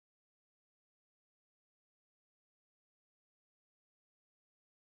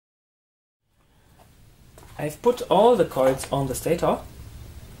I've put all the coils on the stator,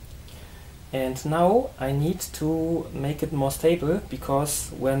 and now I need to make it more stable,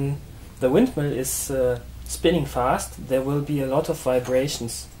 because when the windmill is spinning fast, there will be a lot of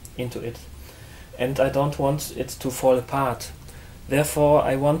vibrations into it, and I don't want it to fall apart. Therefore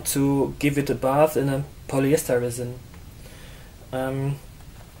I want to give it a bath in a polyester resin.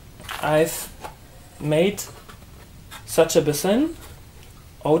 I've made such a basin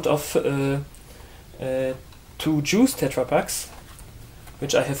out of 2 juice Tetra Paks,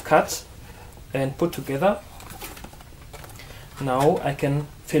 which I have cut and put together. Now I can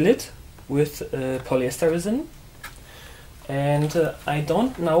fill it with polyester resin, and I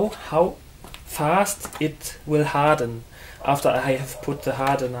don't know how fast it will harden after I have put the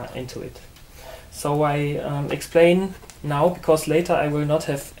hardener into it. So I explain now, because later I will not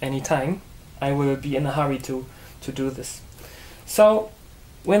have any time. I will be in a hurry to do this. So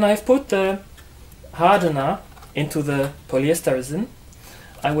when I've put the hardener into the polyester resin,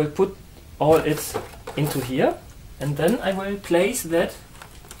 I will put all it into here, and then I will place that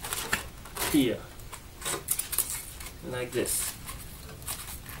here, like this.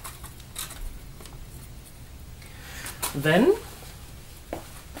 Then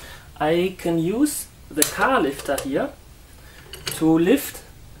I can use the car lifter here to lift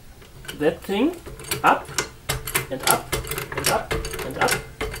that thing up and up and up and up.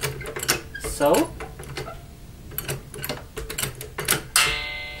 So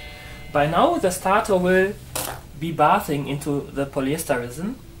by now the starter will be bathing into the polyester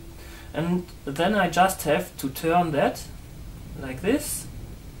resin, and then I just have to turn that like this,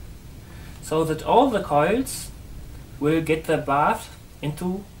 so that all the coils will get the bath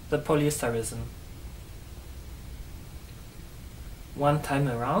into the polyester resin. One time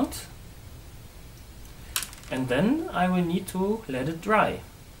around, and then I will need to let it dry.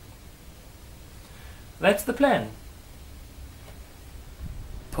 That's the plan.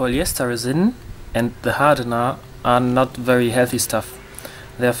 Polyester resin and the hardener are not very healthy stuff.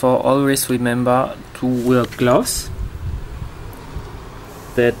 Therefore always remember to wear gloves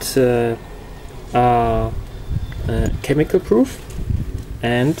that are chemical proof,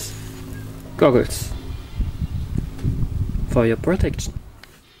 and goggles for your protection.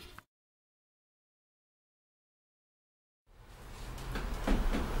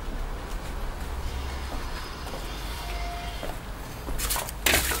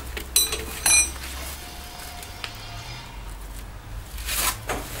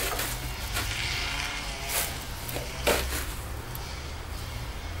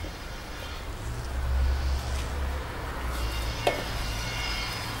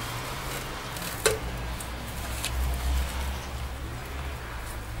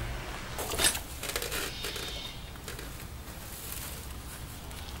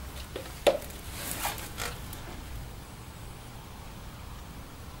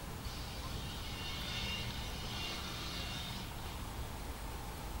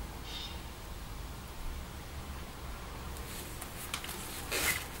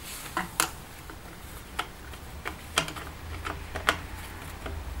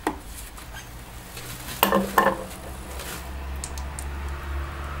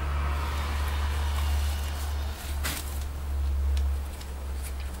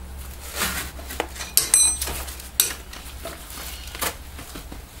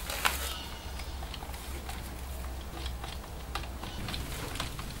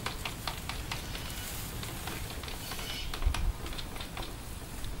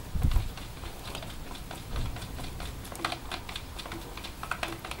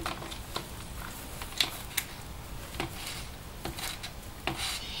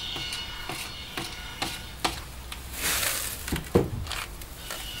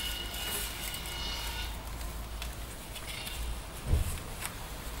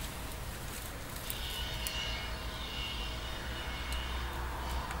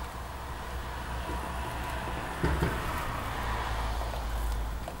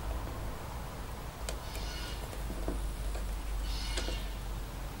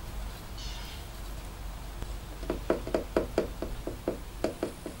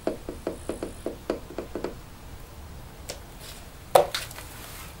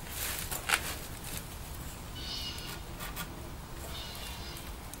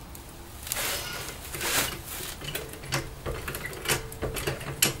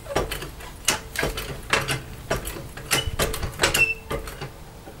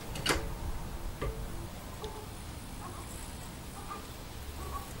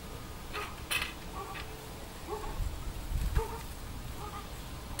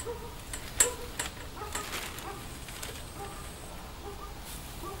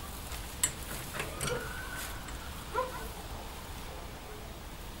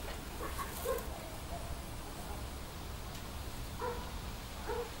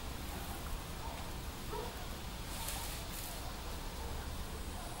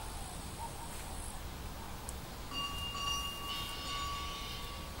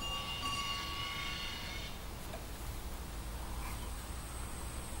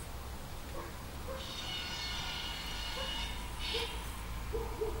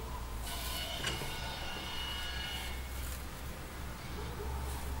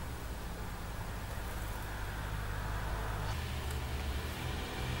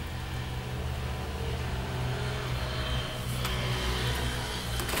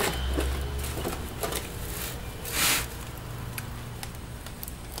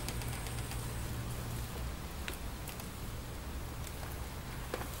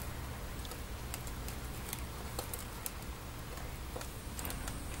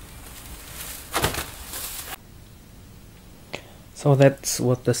 So that's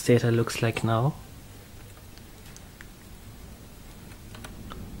what the stator looks like now.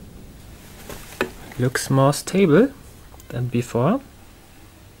 Looks more stable than before.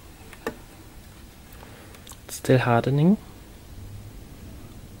 Still hardening.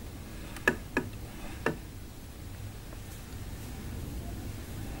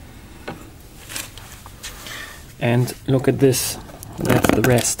 And look at this, that's the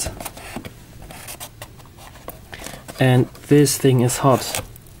rest. And this thing is hot,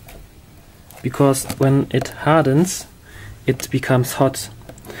 because when it hardens, it becomes hot.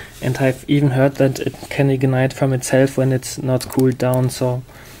 And I've even heard that it can ignite from itself when it's not cooled down, so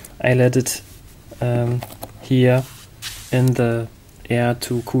I let it here in the air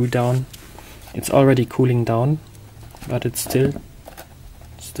to cool down. It's already cooling down, but it's still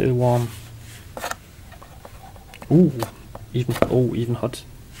warm. Ooh, even hot.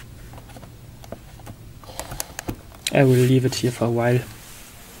 I will leave it here for a while.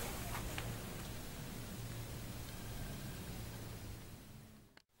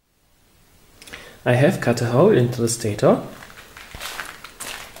 I have cut a hole into the stator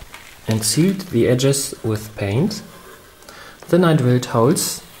and sealed the edges with paint. Then I drilled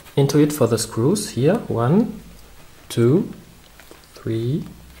holes into it for the screws here. 1, 2, 3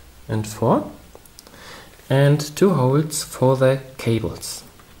 and 4. And 2 holes for the cables,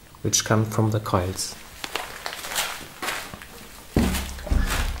 which come from the coils.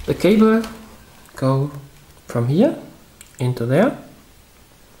 The cable go from here into there,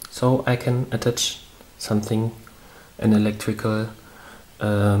 so I can attach something, an electrical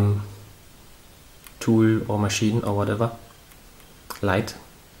tool or machine or whatever, light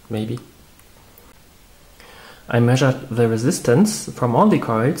maybe. I measured the resistance from all the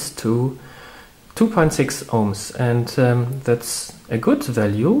coils to 2.6 ohms, and that's a good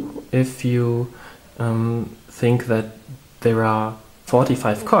value if you think that there are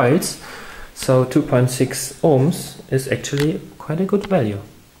 45 coils, so 2.6 ohms is actually quite a good value,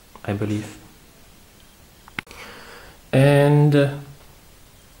 I believe. And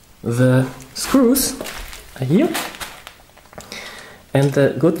the screws are here, and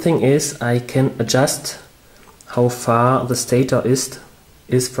the good thing is I can adjust how far the stator is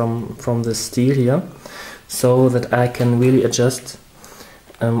from the steel here, so that I can really adjust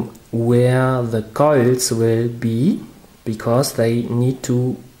where the coils will be, because they need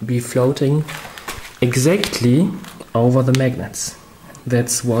to be floating exactly over the magnets.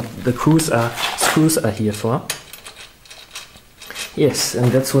 That's what the screws are here for. Yes,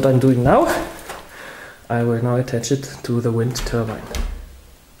 and that's what I'm doing now. I will now attach it to the wind turbine.